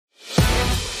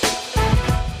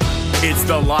It's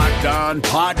the Locked On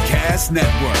Podcast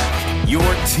Network, your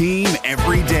team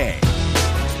every day.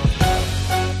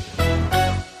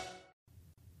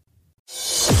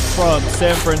 From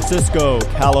San Francisco,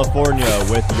 California,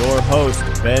 with your host,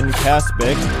 Ben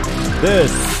Kaspick,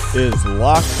 this is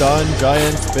Locked On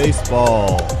Giants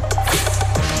Baseball.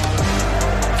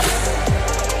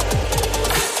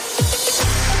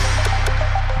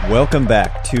 Welcome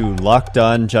back to Locked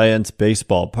On Giants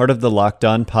Baseball, part of the Locked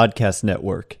On Podcast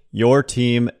Network, your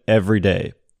team every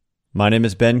day. My name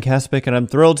is Ben Kaspick, and I'm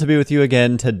thrilled to be with you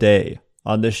again today.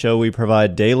 On this show, we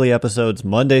provide daily episodes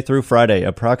Monday through Friday,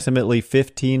 approximately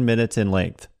 15 minutes in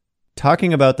length,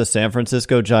 talking about the San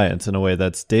Francisco Giants in a way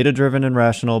that's data-driven and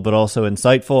rational, but also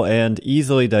insightful and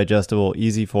easily digestible,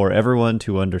 easy for everyone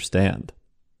to understand.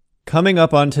 Coming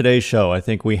up on today's show, I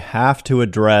think we have to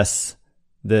address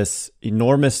this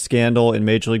enormous scandal in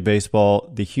Major League Baseball.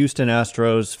 The Houston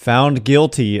Astros found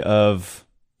guilty of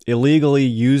illegally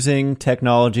using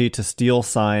technology to steal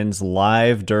signs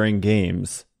live during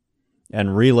games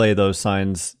and relay those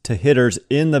signs to hitters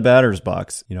in the batter's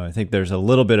box. I think there's a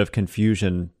little bit of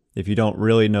confusion. If you don't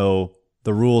really know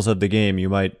the rules of the game, you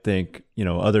might think,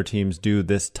 other teams do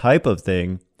this type of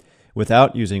thing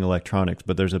without using electronics,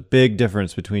 but there's a big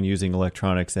difference between using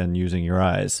electronics and using your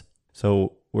eyes.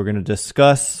 So we're going to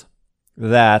discuss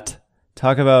that,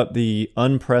 talk about the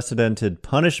unprecedented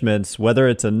punishments, whether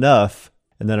it's enough,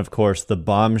 and then, of course, the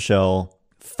bombshell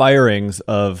firings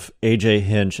of A.J.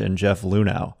 Hinch and Jeff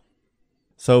Lunau.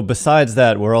 So besides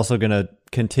that, we're also going to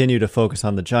continue to focus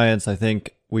on the Giants. I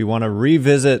think we want to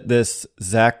revisit this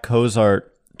Zach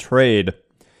Cozart trade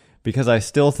because I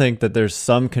still think that there's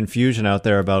some confusion out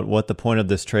there about what the point of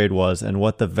this trade was and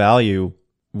what the value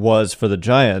was for the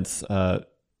Giants.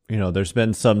 There's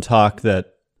been some talk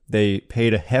that they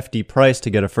paid a hefty price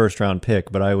to get a first-round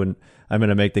pick, but I'm going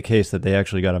to make the case that they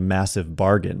actually got a massive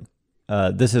bargain.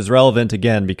 This is relevant,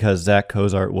 again, because Zach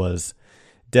Cozart was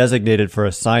designated for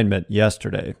assignment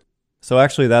yesterday. So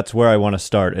actually, that's where I want to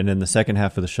start, and in the second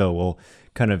half of the show, we'll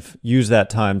kind of use that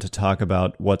time to talk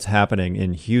about what's happening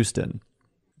in Houston.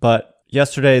 But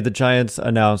yesterday, the Giants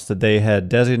announced that they had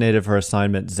designated for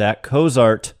assignment Zach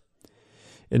Cozart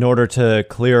in order to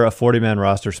clear a 40-man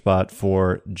roster spot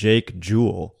for Jake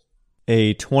Jewell,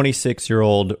 a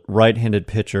 26-year-old right-handed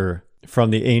pitcher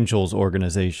from the Angels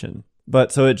organization.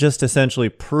 But so it just essentially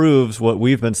proves what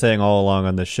we've been saying all along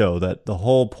on this show, that the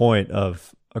whole point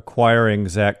of acquiring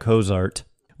Zach Cozart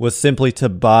was simply to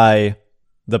buy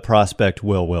the prospect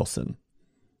Will Wilson.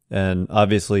 And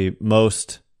obviously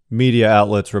most media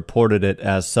outlets reported it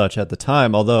as such at the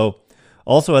time, although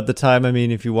also at the time,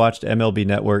 if you watched MLB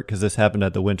Network, because this happened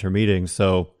at the winter meeting,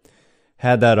 so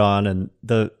had that on, and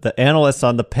the analysts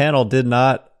on the panel did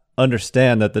not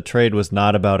understand that the trade was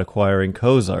not about acquiring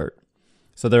Cozart.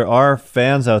 So there are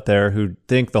fans out there who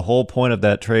think the whole point of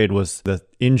that trade was the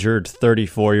injured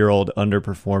 34-year-old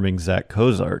underperforming Zach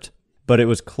Cozart. But it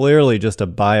was clearly just a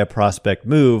buy a prospect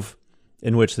move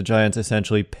in which the Giants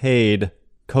essentially paid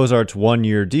Cozart's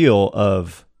one-year deal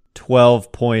of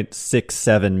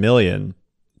 $12.67 million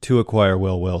to acquire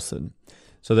Will Wilson.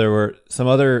 So there were some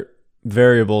other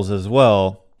variables as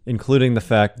well, including the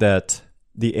fact that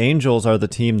the Angels are the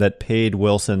team that paid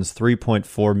Wilson's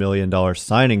 $3.4 million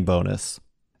signing bonus.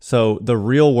 So the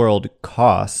real-world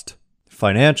cost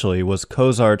financially was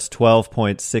Cozart's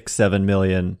 $12.67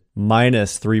 million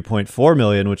minus $3.4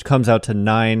 million, which comes out to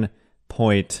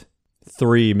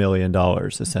 $9.3 million,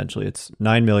 essentially. It's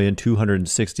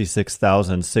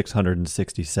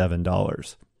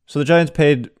 $9,266,667. So the Giants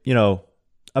paid,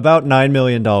 about $9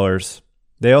 million.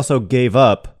 They also gave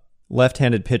up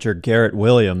left-handed pitcher Garrett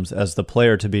Williams as the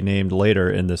player to be named later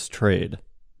in this trade.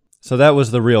 So that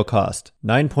was the real cost,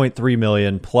 $9.3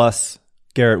 million plus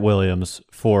Garrett Williams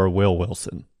for Will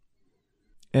Wilson.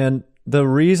 And the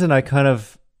reason I kind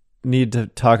of need to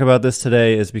talk about this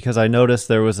today is because I noticed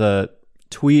there was a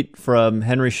tweet from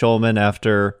Henry Schulman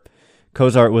after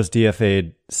Cozart was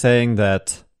DFA'd saying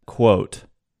that, quote,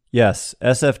 "Yes,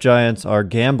 SF Giants are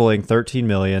gambling $13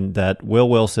 million that Will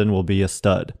Wilson will be a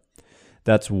stud.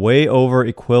 That's way over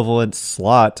equivalent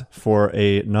slot for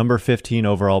a number 15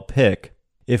 overall pick.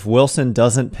 If Wilson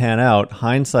doesn't pan out,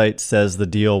 hindsight says the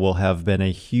deal will have been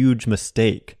a huge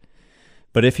mistake.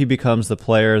 But if he becomes the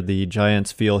player the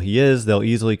Giants feel he is, they'll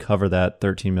easily cover that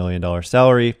 $13 million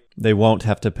salary. They won't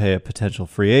have to pay a potential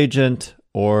free agent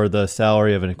or the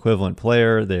salary of an equivalent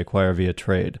player they acquire via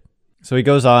trade." So he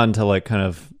goes on to kind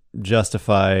of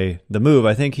justify the move.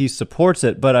 I think he supports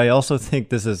it, but I also think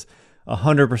this is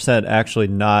 100% actually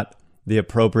not the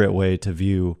appropriate way to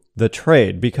view the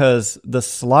trade, because the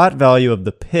slot value of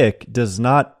the pick does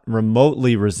not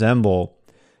remotely resemble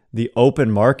the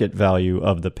open market value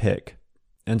of the pick.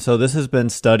 And so this has been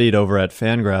studied over at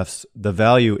Fangraphs, the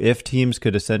value if teams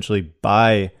could essentially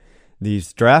buy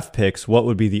these draft picks, what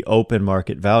would be the open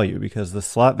market value? Because the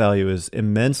slot value is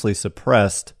immensely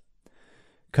suppressed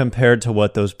compared to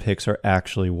what those picks are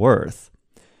actually worth.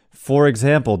 For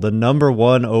example, the number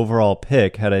 1 overall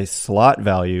pick had a slot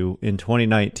value in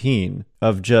 2019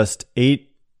 of just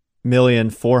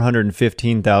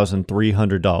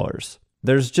 $8,415,300.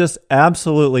 There's just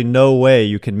absolutely no way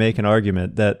you can make an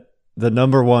argument that the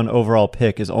number 1 overall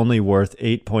pick is only worth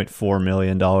 $8.4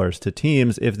 million to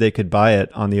teams if they could buy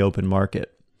it on the open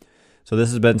market. So this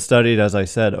has been studied, as I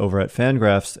said, over at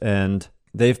Fangraphs, and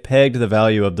they've pegged the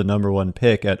value of the number 1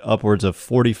 pick at upwards of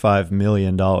 $45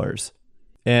 million.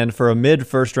 And for a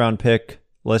mid-first round pick,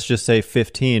 let's just say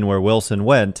 15, where Wilson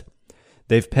went,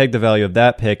 they've pegged the value of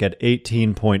that pick at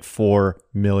 $18.4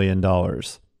 million.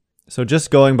 So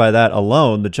just going by that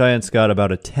alone, the Giants got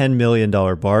about a $10 million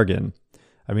bargain.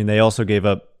 I mean, they also gave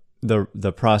up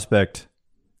the prospect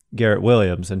Garrett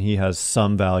Williams, and he has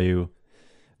some value,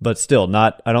 but still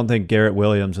not. I don't think Garrett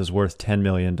Williams is worth $10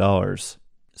 million.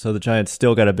 So the Giants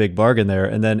still got a big bargain there.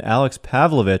 And then Alex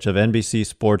Pavlovich of NBC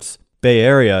Sports Bay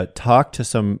Area talked to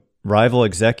some rival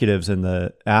executives in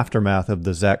the aftermath of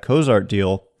the Zach Cozart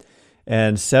deal,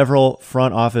 and several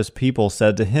front office people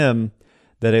said to him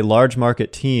that a large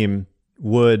market team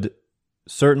would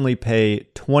certainly pay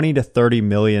 $20 to $30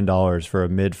 million for a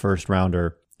mid-first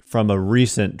rounder from a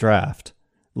recent draft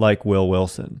like Will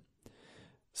Wilson.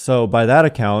 So by that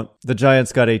account, the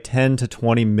Giants got a $10 to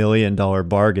 $20 million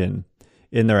bargain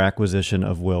in their acquisition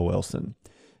of Will Wilson.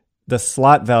 The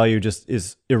slot value just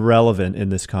is irrelevant in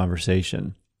this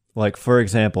conversation. Like, for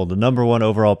example, the number 1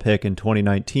 overall pick in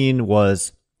 2019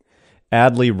 was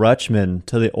Adley Rutschman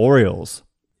to the Orioles.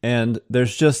 And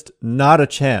there's just not a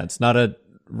chance, not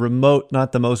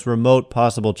the most remote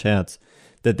possible chance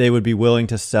that they would be willing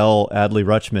to sell Adley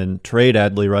Rutschman, trade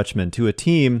Adley Rutschman to a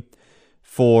team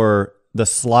for the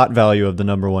slot value of the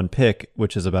number 1 pick,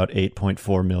 which is about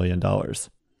 $8.4 million.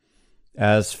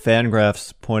 As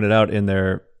Fangraphs pointed out in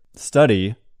their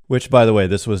study, which, by the way,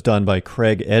 this was done by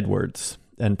Craig Edwards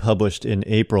and published in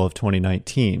April of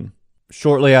 2019.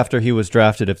 Shortly after he was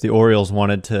drafted, if the Orioles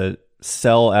wanted to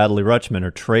sell Adley Rutschman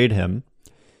or trade him,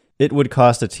 it would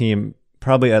cost a team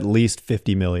probably at least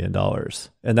 $50 million.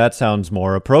 And that sounds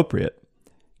more appropriate,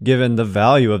 given the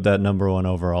value of that number 1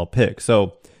 overall pick.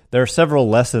 So there are several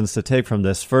lessons to take from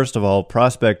this. First of all,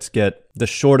 prospects get the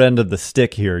short end of the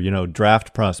stick here,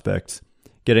 draft prospects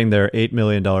getting their $8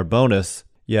 million bonus,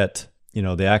 yet,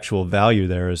 the actual value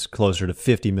there is closer to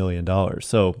 $50 million.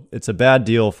 So it's a bad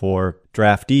deal for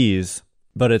draftees,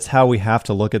 but it's how we have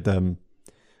to look at them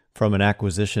from an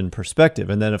acquisition perspective.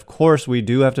 And then, of course, we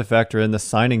do have to factor in the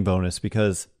signing bonus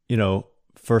because,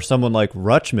 for someone like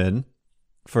Rutschman,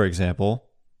 for example,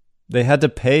 they had to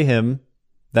pay him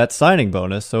that signing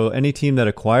bonus. So any team that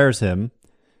acquires him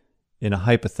in a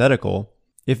hypothetical,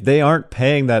 if they aren't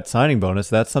paying that signing bonus,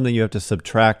 that's something you have to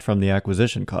subtract from the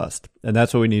acquisition cost. And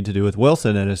that's what we need to do with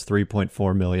Wilson and his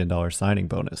 $3.4 million signing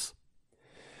bonus.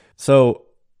 So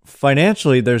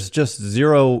financially, there's just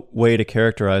zero way to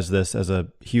characterize this as a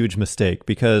huge mistake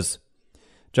because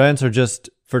Giants are just,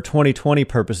 for 2020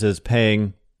 purposes,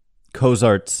 paying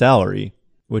Cozart's salary,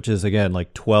 which is, again,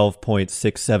 like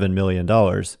 $12.67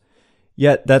 million.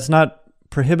 Yet that's not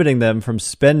prohibiting them from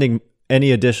spending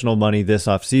any additional money this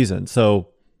offseason. So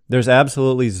there's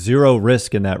absolutely zero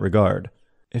risk in that regard.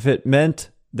 If it meant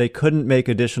they couldn't make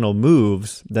additional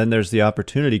moves, then there's the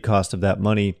opportunity cost of that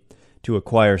money to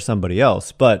acquire somebody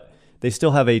else. But they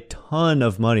still have a ton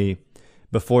of money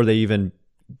before they even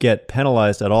get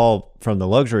penalized at all from the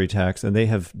luxury tax, and they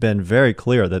have been very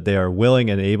clear that they are willing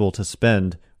and able to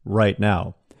spend right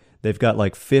now. They've got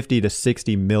like $50 to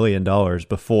 $60 million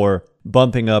before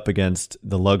bumping up against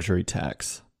the luxury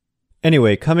tax.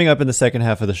 Anyway, coming up in the second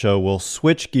half of the show, we'll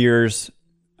switch gears.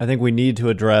 I think we need to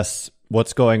address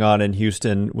what's going on in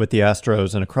Houston with the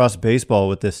Astros and across baseball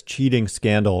with this cheating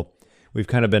scandal. We've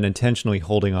kind of been intentionally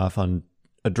holding off on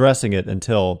addressing it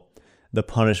until the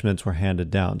punishments were handed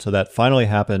down. So that finally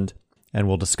happened, and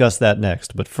we'll discuss that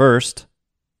next. But first,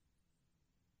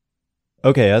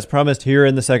 okay, as promised here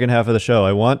in the second half of the show,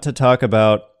 I want to talk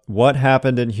about what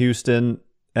happened in Houston,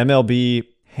 MLB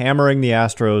hammering the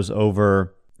Astros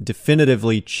over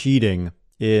definitively cheating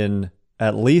in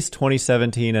at least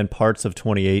 2017 and parts of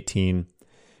 2018.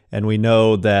 And we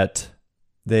know that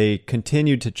they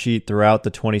continued to cheat throughout the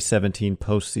 2017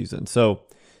 postseason. So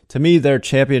to me, their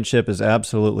championship is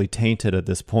absolutely tainted at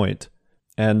this point.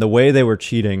 And the way they were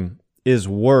cheating is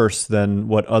worse than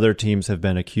what other teams have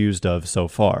been accused of so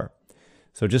far.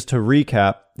 So just to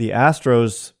recap, the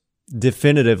Astros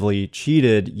definitively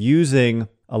cheated using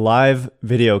a live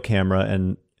video camera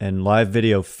and live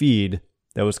video feed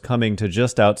that was coming to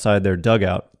just outside their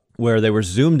dugout, where they were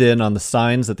zoomed in on the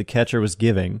signs that the catcher was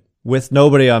giving with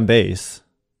nobody on base.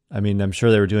 I mean, I'm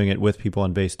sure they were doing it with people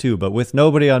on base too, but with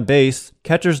nobody on base,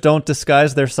 catchers don't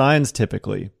disguise their signs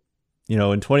typically. In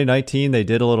 2019, they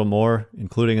did a little more,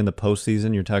 including in the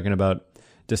postseason. You're talking about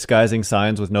disguising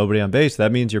signs with nobody on base.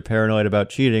 That means you're paranoid about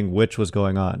cheating, which was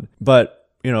going on. But,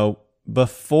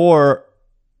 before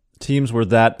teams were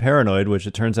that paranoid, which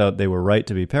it turns out they were right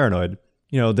to be paranoid,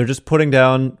 they're just putting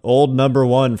down old number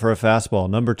 1 for a fastball,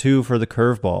 number 2 for the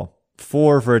curveball,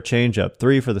 4 for a changeup,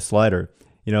 3 for the slider.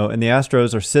 And the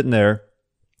Astros are sitting there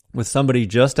with somebody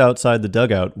just outside the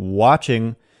dugout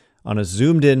watching on a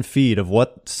zoomed-in feed of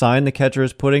what sign the catcher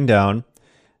is putting down,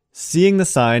 seeing the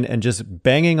sign and just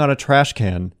banging on a trash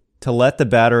can to let the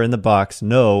batter in the box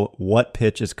know what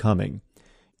pitch is coming.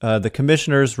 The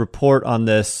commissioner's report on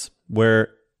this,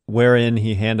 wherein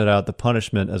he handed out the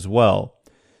punishment as well,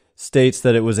 states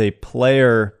that it was a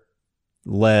player-led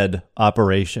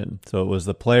operation. So it was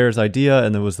the player's idea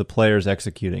and it was the players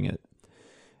executing it.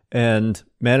 And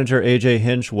manager A.J.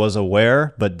 Hinch was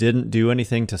aware but didn't do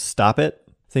anything to stop it.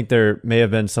 I think there may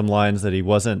have been some lines that he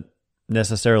wasn't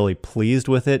necessarily pleased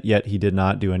with it, yet he did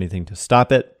not do anything to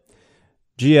stop it.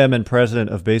 GM and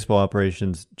president of baseball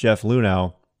operations, Jeff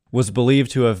Luhnow, was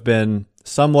believed to have been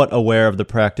somewhat aware of the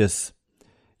practice,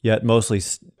 yet mostly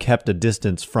kept a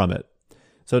distance from it.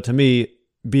 So to me,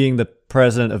 being the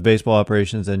president of baseball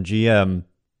operations and GM,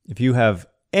 if you have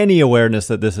any awareness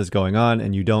that this is going on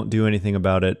and you don't do anything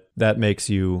about it, that makes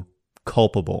you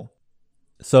culpable.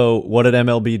 So what did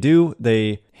MLB do?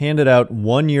 They handed out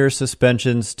 1-year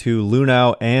suspensions to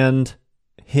Luhnow and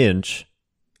Hinch.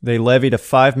 They levied a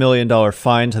 $5 million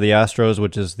fine to the Astros,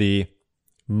 which is the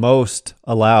most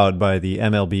allowed by the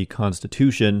MLB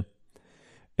Constitution.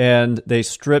 And they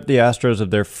stripped the Astros of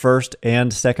their first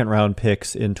and second round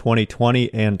picks in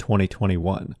 2020 and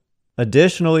 2021.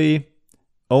 Additionally,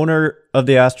 owner of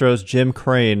the Astros, Jim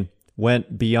Crane,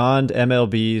 went beyond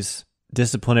MLB's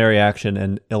disciplinary action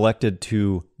and elected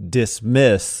to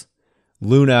dismiss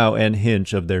Luhnow and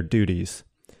Hinch of their duties.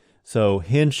 So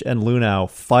Hinch and Luhnow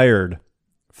fired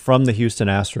from the Houston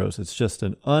Astros. It's just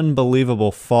an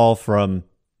unbelievable fall from,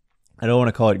 I don't want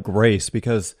to call it grace,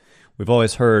 because we've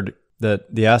always heard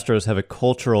that the Astros have a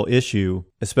cultural issue,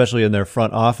 especially in their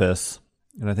front office.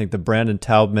 And I think the Brandon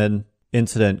Taubman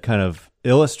incident kind of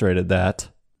illustrated that.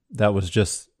 That was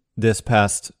just this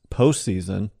past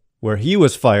postseason, where he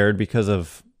was fired because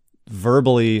of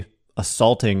verbally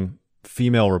assaulting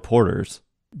female reporters.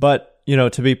 But,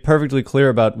 to be perfectly clear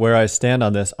about where I stand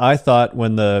on this, I thought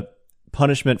when the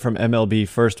punishment from MLB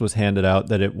first was handed out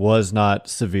that it was not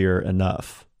severe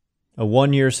enough. A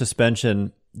 1-year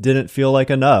suspension didn't feel like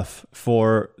enough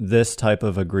for this type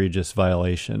of egregious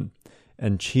violation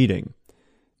and cheating.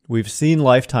 We've seen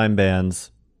lifetime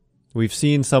bans. We've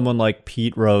seen someone like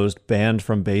Pete Rose banned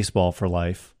from baseball for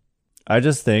life. I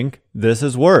just think this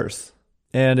is worse.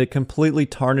 And it completely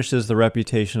tarnishes the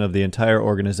reputation of the entire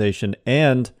organization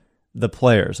and the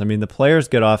players. I mean, the players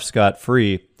get off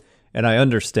scot-free, and I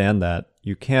understand that.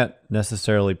 You can't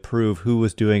necessarily prove who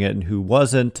was doing it and who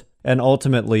wasn't. And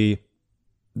ultimately,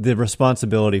 the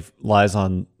responsibility lies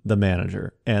on the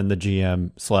manager and the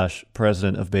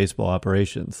GM/president of baseball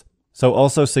operations. So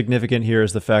also significant here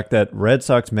is the fact that Red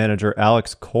Sox manager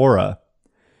Alex Cora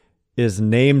is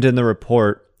named in the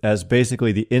report as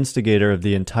basically the instigator of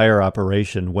the entire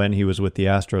operation when he was with the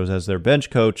Astros as their bench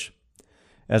coach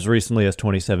as recently as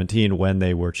 2017 when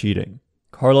they were cheating.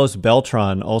 Carlos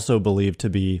Beltran, also believed to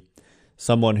be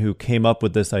someone who came up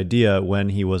with this idea when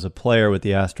he was a player with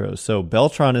the Astros. So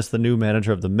Beltran is the new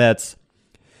manager of the Mets.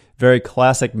 Very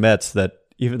classic Mets that,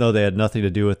 even though they had nothing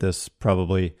to do with this,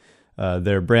 probably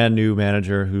their brand new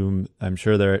manager, whom I'm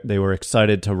sure they were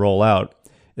excited to roll out,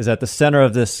 is at the center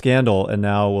of this scandal and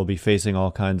now will be facing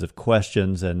all kinds of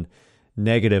questions and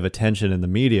negative attention in the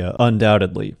media,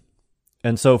 undoubtedly.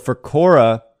 And so for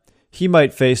Cora, he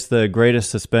might face the greatest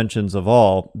suspensions of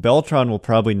all. Beltran will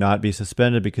probably not be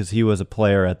suspended because he was a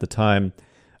player at the time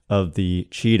of the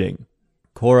cheating.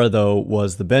 Cora, though,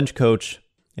 was the bench coach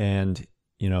and,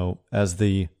 as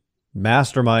the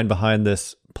mastermind behind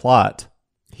this plot,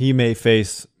 he may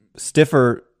face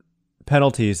stiffer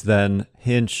penalties than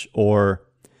Hinch or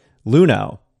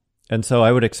Luhnow. And so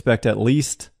I would expect at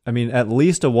least a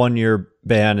 1-year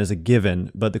ban is a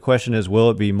given, but the question is, will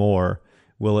it be more?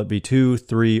 Will it be 2,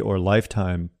 3, or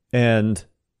lifetime? And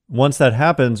once that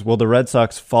happens, will the Red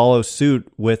Sox follow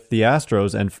suit with the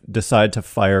Astros and decide to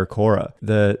fire Cora?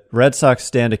 The Red Sox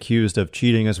stand accused of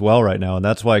cheating as well right now, and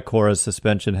that's why Cora's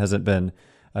suspension hasn't been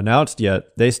announced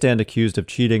yet, they stand accused of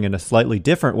cheating in a slightly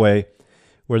different way,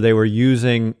 where they were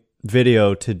using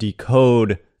video to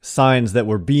decode signs that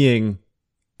were being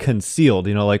concealed.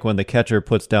 Like when the catcher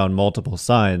puts down multiple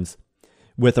signs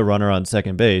with a runner on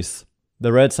second base.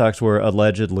 The Red Sox were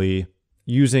allegedly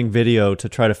using video to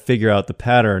try to figure out the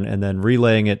pattern and then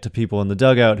relaying it to people in the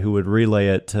dugout who would relay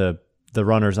it to the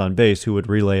runners on base who would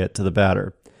relay it to the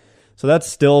batter. So that's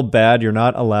still bad. You're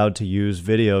not allowed to use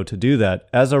video to do that.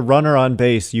 As a runner on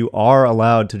base, you are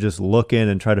allowed to just look in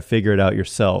and try to figure it out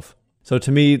yourself. So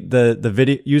to me, the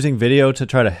video, using video to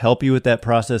try to help you with that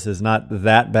process is not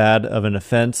that bad of an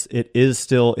offense. It is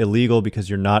still illegal because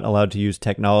you're not allowed to use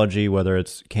technology, whether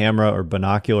it's camera or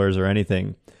binoculars or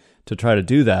anything, to try to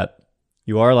do that.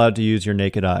 You are allowed to use your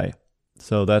naked eye.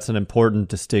 So that's an important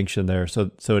distinction there. So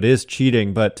it is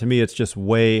cheating, but to me, it's just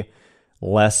way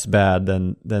less bad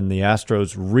than the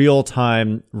Astros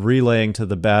real-time relaying to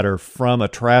the batter from a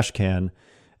trash can.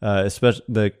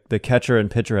 Especially the catcher and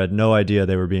pitcher had no idea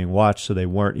they were being watched, so they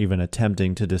weren't even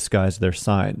attempting to disguise their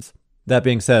signs. That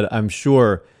being said, I'm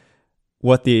sure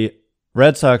what the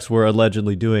Red Sox were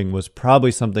allegedly doing was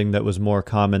probably something that was more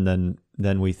common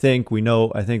than we think.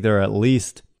 I think there are at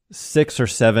least 6 or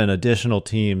 7 additional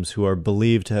teams who are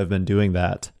believed to have been doing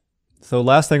that. So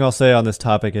last thing I'll say on this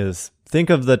topic is,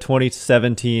 think of the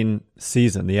 2017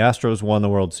 season. The Astros won the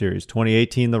World Series.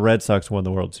 2018, the Red Sox won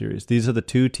the World Series. These are the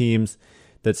two teams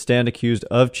that stand accused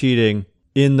of cheating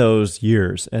in those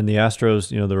years. And the Astros,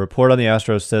 the report on the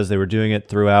Astros says they were doing it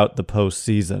throughout the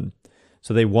postseason.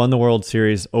 So they won the World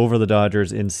Series over the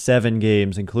Dodgers in 7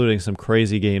 games, including some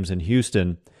crazy games in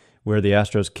Houston, where the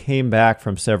Astros came back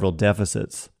from several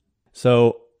deficits.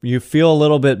 So you feel a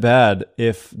little bit bad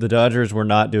if the Dodgers were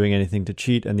not doing anything to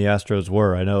cheat and the Astros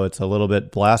were. I know it's a little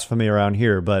bit blasphemy around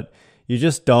here, but you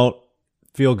just don't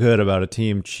feel good about a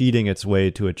team cheating its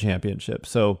way to a championship.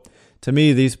 So to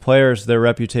me, these players, their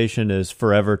reputation is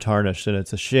forever tarnished, and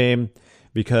it's a shame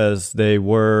because they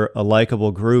were a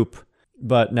likable group.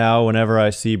 But now whenever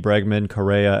I see Bregman,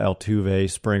 Correa,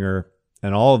 Altuve, Springer,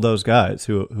 and all of those guys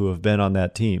who have been on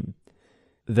that team,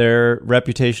 their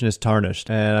reputation is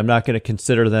tarnished, and I'm not going to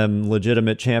consider them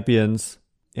legitimate champions,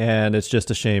 and it's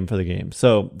just a shame for the game.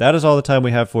 So that is all the time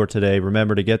we have for today.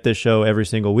 Remember, to get this show every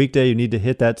single weekday, you need to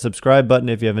hit that subscribe button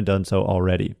if you haven't done so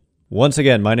already. Once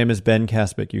again, my name is Ben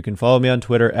Kaspick. You can follow me on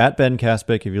Twitter at Ben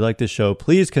Kaspick. If you like this show,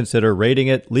 please consider rating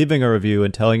it, leaving a review,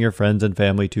 and telling your friends and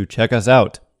family to check us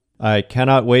out. I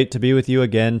cannot wait to be with you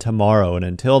again tomorrow, and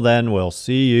until then, we'll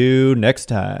see you next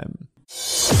time.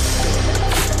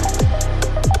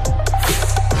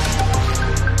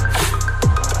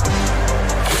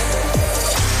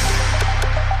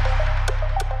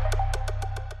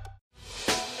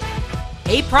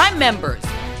 Hey, Prime members,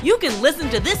 you can listen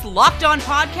to this Locked On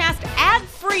podcast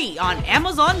ad-free on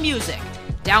Amazon Music.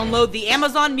 Download the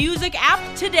Amazon Music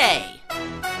app today.